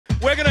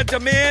We're going to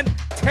demand,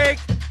 take,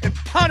 and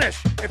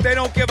punish if they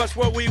don't give us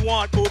what we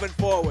want moving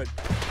forward.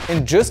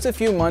 In just a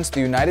few months, the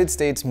United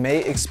States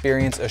may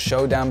experience a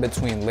showdown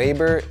between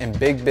labor and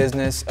big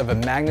business of a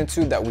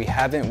magnitude that we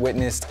haven't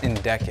witnessed in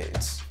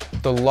decades.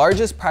 The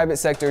largest private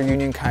sector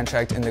union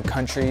contract in the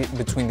country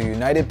between the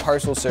United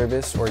Parcel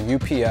Service, or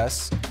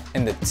UPS,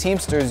 and the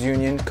Teamsters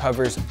union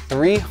covers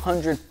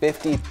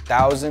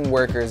 350,000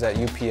 workers at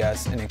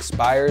UPS and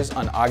expires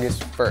on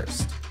August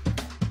 1st.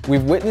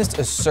 We've witnessed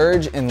a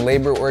surge in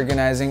labor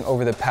organizing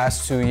over the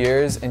past 2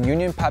 years, and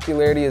union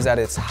popularity is at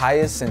its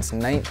highest since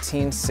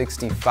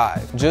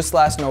 1965. Just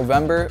last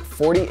November,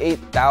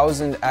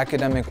 48,000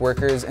 academic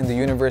workers in the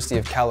University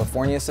of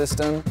California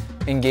system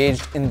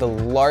engaged in the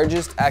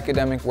largest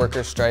academic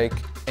worker strike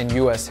in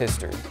US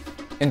history.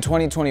 In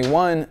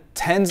 2021,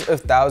 tens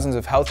of thousands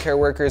of healthcare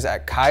workers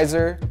at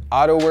Kaiser,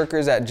 auto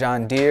workers at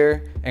John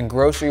Deere, and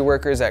grocery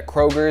workers at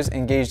Kroger's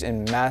engaged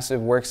in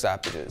massive work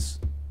stoppages.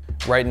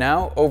 Right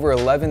now, over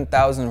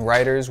 11,000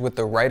 writers with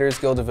the Writers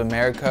Guild of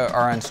America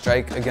are on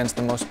strike against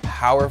the most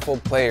powerful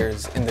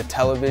players in the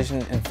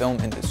television and film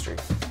industry.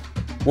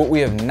 What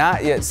we have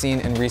not yet seen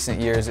in recent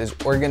years is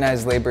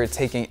organized labor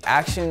taking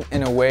action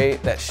in a way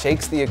that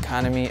shakes the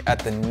economy at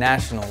the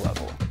national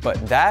level,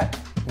 but that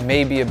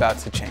may be about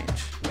to change.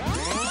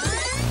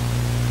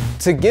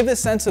 To give a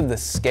sense of the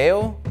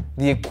scale,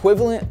 the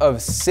equivalent of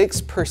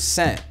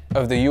 6%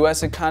 of the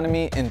US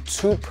economy and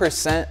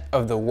 2%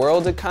 of the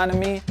world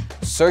economy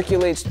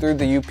circulates through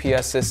the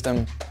UPS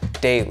system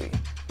daily.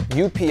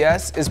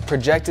 UPS is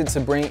projected to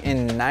bring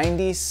in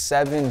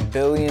 $97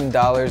 billion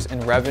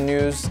in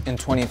revenues in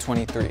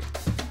 2023.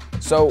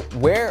 So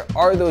where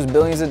are those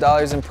billions of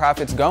dollars in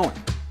profits going?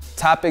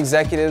 Top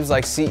executives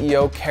like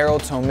CEO Carol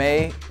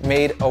Tomé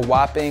made a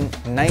whopping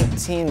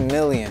 $19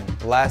 million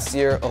last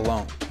year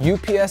alone.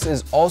 UPS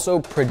is also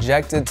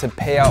projected to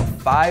pay out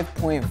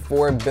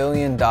 $5.4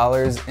 billion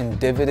in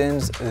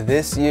dividends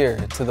this year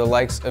to the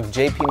likes of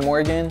JP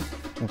Morgan,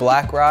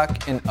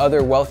 BlackRock, and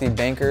other wealthy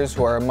bankers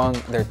who are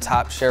among their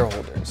top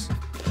shareholders.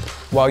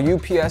 While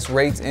UPS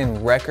raked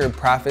in record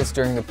profits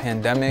during the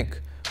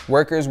pandemic,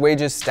 workers'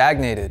 wages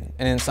stagnated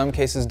and in some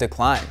cases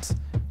declined.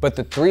 But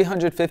the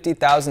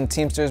 350,000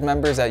 Teamsters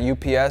members at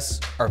UPS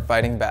are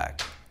fighting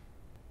back.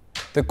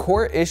 The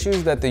core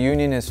issues that the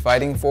union is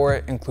fighting for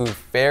include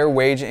fair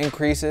wage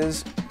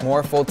increases,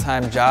 more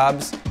full-time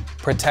jobs,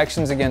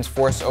 protections against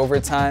forced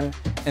overtime,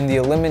 and the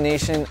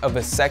elimination of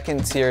a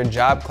second-tier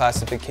job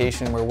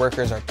classification where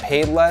workers are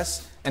paid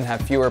less and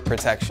have fewer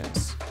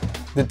protections.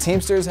 The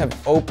Teamsters have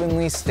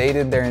openly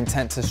stated their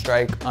intent to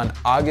strike on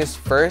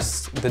August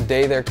 1st, the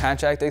day their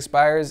contract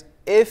expires,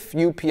 if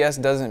UPS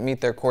doesn't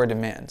meet their core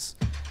demands.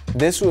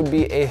 This would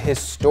be a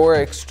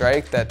historic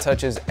strike that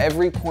touches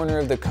every corner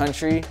of the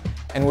country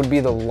and would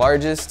be the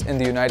largest in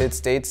the United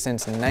States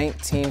since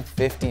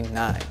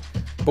 1959.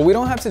 But we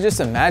don't have to just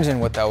imagine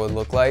what that would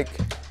look like.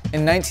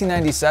 In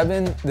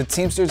 1997, the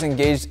Teamsters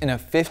engaged in a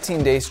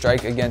 15-day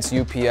strike against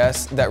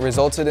UPS that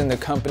resulted in the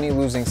company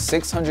losing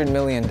 $600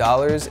 million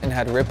and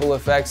had ripple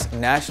effects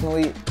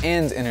nationally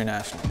and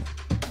internationally.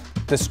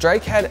 The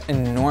strike had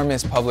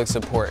enormous public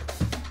support.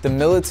 The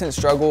militant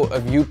struggle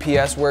of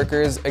UPS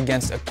workers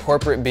against a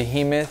corporate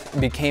behemoth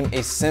became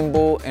a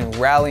symbol and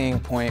rallying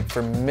point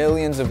for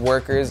millions of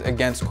workers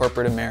against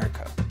corporate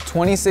America.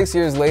 26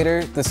 years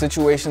later, the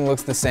situation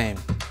looks the same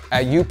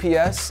at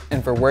UPS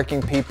and for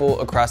working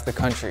people across the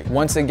country.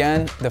 Once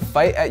again, the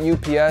fight at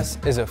UPS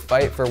is a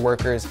fight for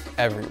workers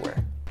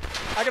everywhere.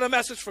 I got a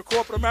message for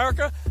corporate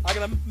America. I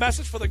got a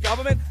message for the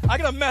government. I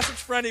got a message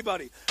for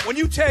anybody. When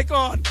you take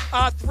on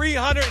our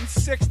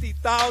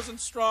 360,000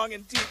 strong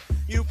and deep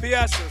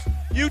UPSers,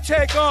 you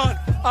take on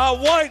our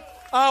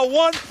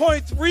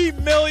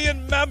 1.3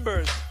 million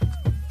members.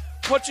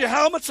 Put your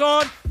helmets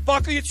on,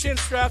 buckle your chin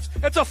straps.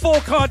 It's a full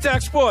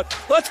contact sport.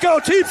 Let's go,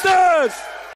 Teamsters!